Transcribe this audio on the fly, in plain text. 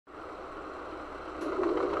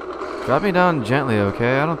Drop me down gently,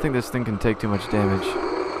 okay? I don't think this thing can take too much damage.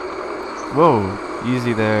 Whoa,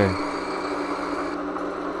 easy there.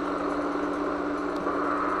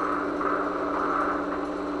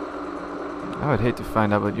 I would hate to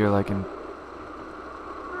find out what you're like in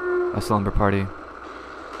a slumber party.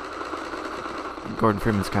 Gordon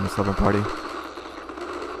Freeman's kind of slumber party.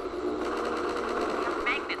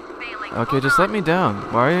 Okay, just let me down.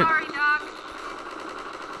 Why are you...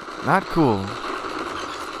 Not cool.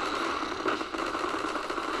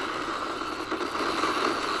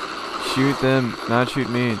 Shoot them, not shoot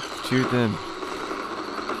me. Shoot them.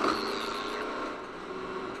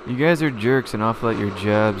 You guys are jerks and awful at your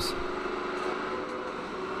jabs.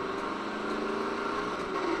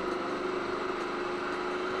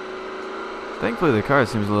 Thankfully the car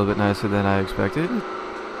seems a little bit nicer than I expected.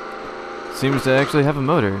 Seems to actually have a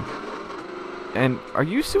motor. And are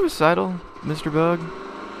you suicidal, Mr. Bug?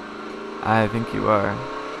 I think you are.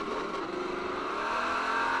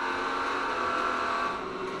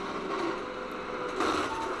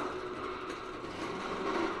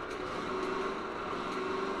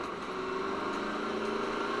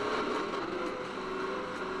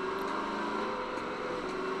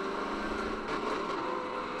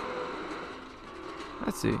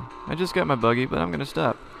 Let's see. I just got my buggy, but I'm gonna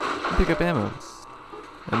stop and pick up ammo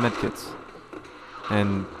and medkits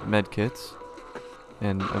and medkits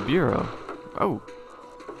and a bureau. Oh,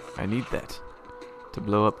 I need that to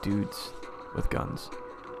blow up dudes with guns.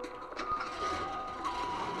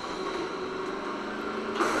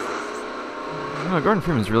 You know, Gordon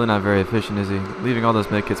Freeman's really not very efficient, is he? Leaving all those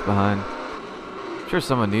medkits behind. I'm sure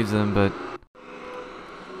someone needs them, but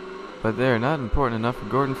they're not important enough for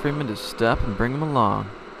Gordon Freeman to stop and bring them along.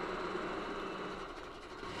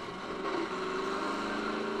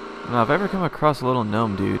 Now, if I ever come across a little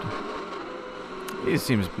gnome dude, he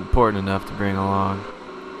seems important enough to bring along.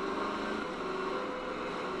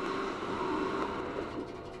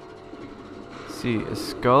 Let's see, a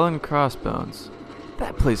skull and crossbones.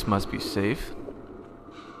 That place must be safe.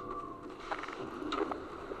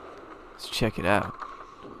 Let's check it out.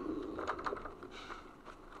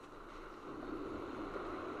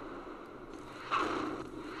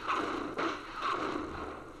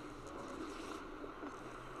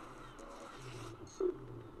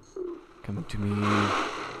 Come to me.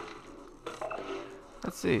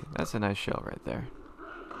 Let's see. That's a nice shell right there.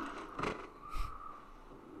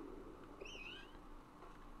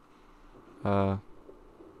 Oh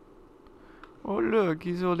look,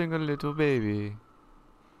 he's holding a little baby.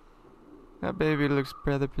 That baby looks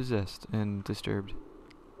rather possessed and disturbed.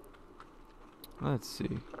 Let's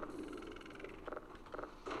see.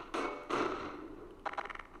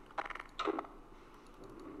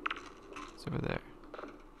 It's over there.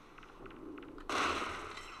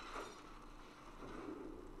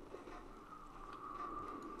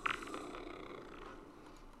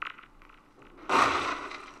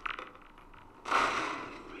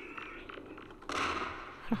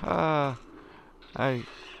 Haha.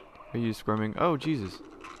 Are you squirming? Oh, Jesus.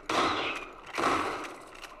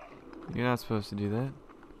 You're not supposed to do that.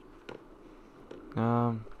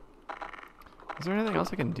 Is there anything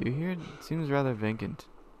else I can do here? It seems rather vacant.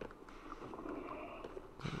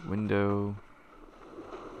 Window.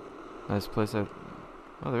 Nice place. Oh,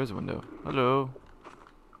 there's a window. Hello.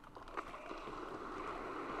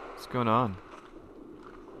 What's going on?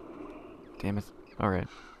 Damn it. Alright.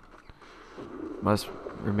 Must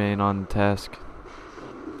remain on task.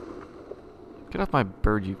 Get off my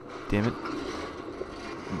bird, you damn it.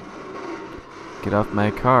 Get off my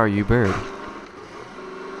car, you bird.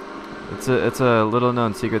 It's a little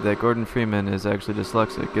known secret that Gordon Freeman is actually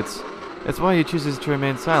dyslexic. It's why he chooses to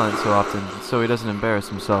remain silent so often, so he doesn't embarrass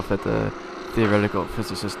himself at the theoretical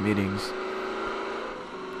physicist meetings,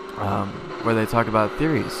 where they talk about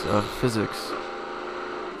theories of physics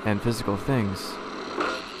and physical things,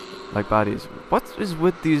 like bodies. What is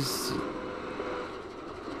with these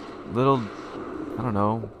little, I don't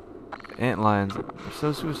know, antlions? They're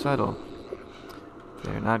so suicidal.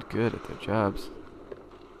 They're not good at their jobs.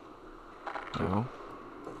 No.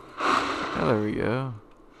 Oh, there we go.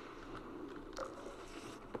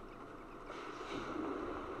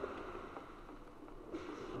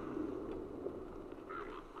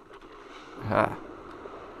 Ha.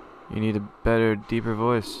 You need a better, deeper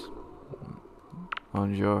voice.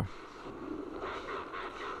 Bonjour.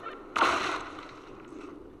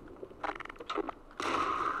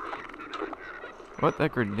 What?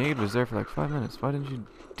 That grenade was there for like 5 minutes. Why didn't you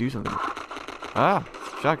do something? Ah!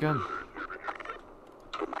 Shotgun.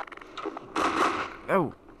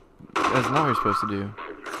 Oh! That's not what you're supposed to do.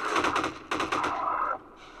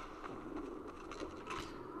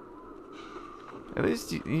 At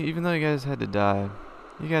least, even though you guys had to die,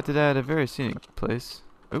 you got to die at a very scenic place.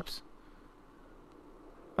 Oops.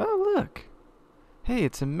 Oh, look. Hey,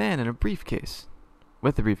 it's a man in a briefcase.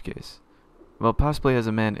 With a briefcase. Well, possibly has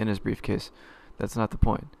a man in his briefcase. That's not the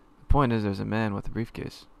point. The point is there's a man with a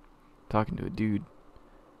briefcase talking to a dude.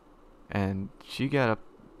 And she got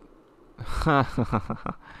up.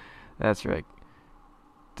 That's right.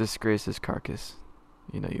 Disgrace his carcass.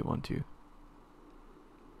 You know you want to.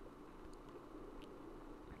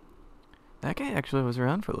 That guy actually was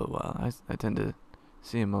around for a little while. I tend to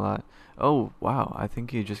see him a lot. Oh, wow. I think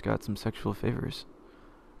he just got some sexual favors.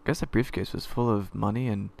 I guess that briefcase was full of money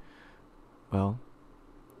and, well,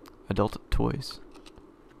 adult toys.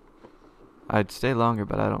 I'd stay longer,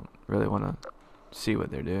 but I don't really want to see what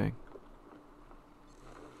they're doing.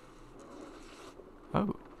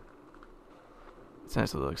 Oh. It's a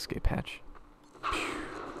nice little escape hatch.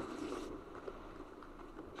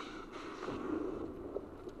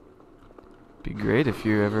 Be great if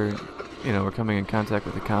you ever, were coming in contact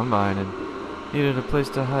with the Combine and needed a place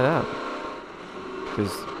to hide out.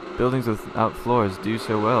 Because buildings without floors do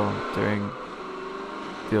so well during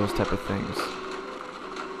those type of things.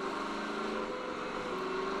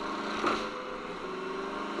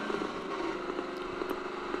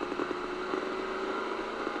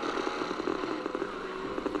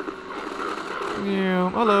 Yeah,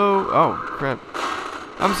 hello. Oh, crap.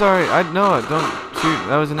 I'm sorry. No, don't shoot.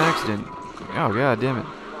 That was an accident. Oh, god damn it.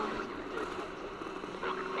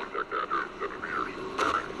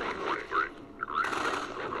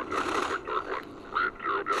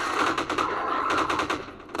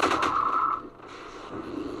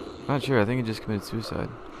 Not sure. I think he just committed suicide.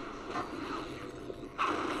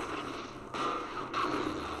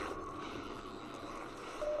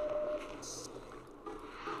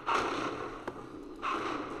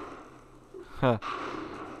 Huh.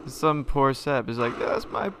 Some poor sap is like, that's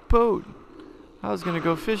my boat. I was gonna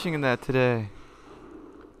go fishing in that today.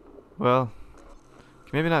 Well,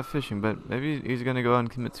 maybe not fishing, but maybe he's gonna go out and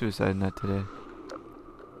commit suicide in that today.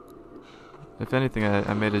 If anything,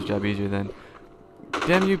 I made his job easier then.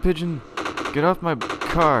 Damn you, pigeon! Get off my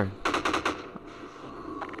car!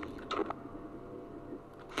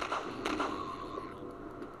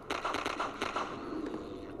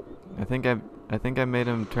 I think I made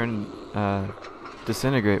him turn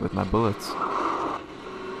disintegrate with my bullets.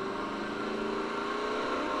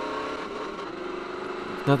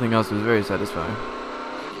 Nothing else was very satisfying.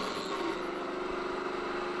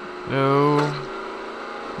 No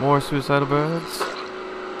more suicidal birds.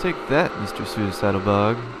 Take that, Mr. Suicidal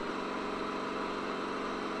Bug.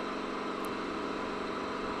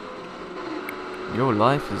 Your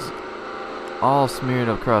life is all smeared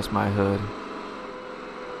across my hood.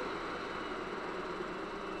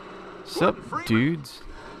 Sup, dudes?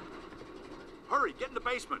 Hurry, get in the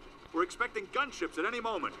basement. We're expecting gunships at any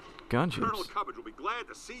moment. Gunships? Colonel Cubbage will be glad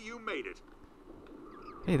to see you made it.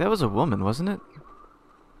 Hey, that was a woman, wasn't it?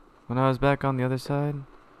 When I was back on the other side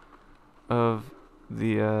of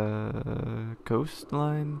the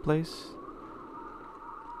coastline place?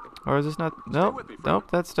 Or is this not? Nope, nope,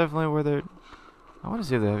 that's definitely where they're... I want to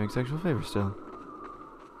see if they're having sexual favors still.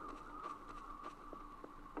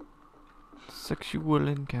 Sexual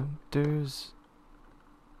encounters.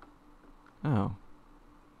 Oh.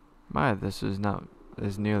 My, this is not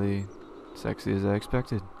as nearly sexy as I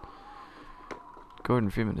expected. Gordon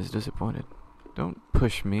Freeman is disappointed. Don't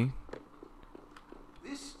push me.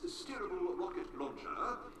 This steerable rocket launcher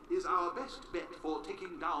is our best bet for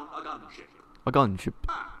taking down a gunship. A gunship.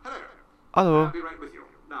 Ah, hello. Hello. I'll be right with you.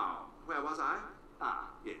 Now, where was I? Ah,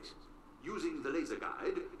 yes. Using the laser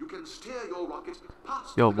guide, you can steer your rocket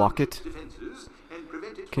past Your the rocket? gunship's defenses and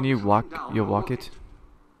prevent it Can from you shooting walk down your your rocket?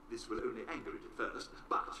 This will only anger it at first,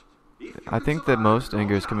 but if you I think that survive most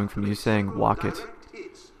anger is long coming enough from to you make saying several walk it. direct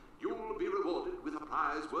hits, you'll be rewarded with a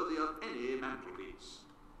prize worthy of any mantelpiece.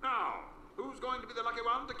 Now, who's going to be the lucky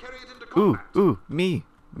one to carry it into Ooh, combat? ooh, me.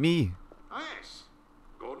 Ah, yes.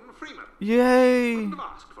 Gordon Freeman. Yay! Couldn't have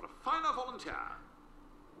asked for a finer volunteer.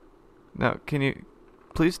 Now, can you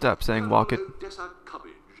please stop saying walk it? Colonel Odessa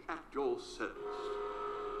Cubbage at your service.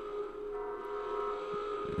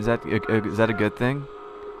 Is that a good thing?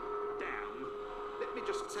 Damn. Let me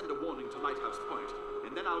just send a warning to Lighthouse Point,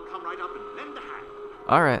 and then I'll come right up and lend a hand.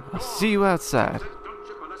 Alright, I'll see you outside. Said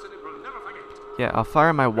gunship a lesson it will never forget. Yeah, I'll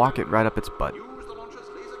fire my walk it right up its butt. Use the launcher's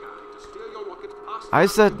laser guide to steer your rocket past I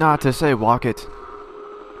said not to say walk it. to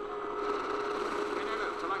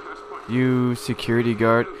Lighthouse Point. You security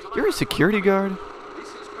guard. You're a security guard? This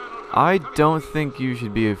is Colonel I Cubbage. don't think you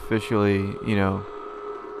should be officially,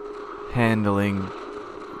 handling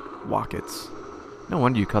walkets. No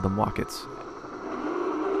wonder you call them walkets.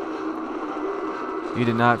 You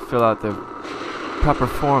did not fill out the proper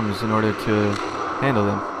forms in order to handle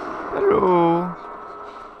them. Hello.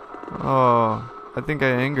 Oh, I think I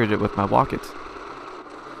angered it with my walkets.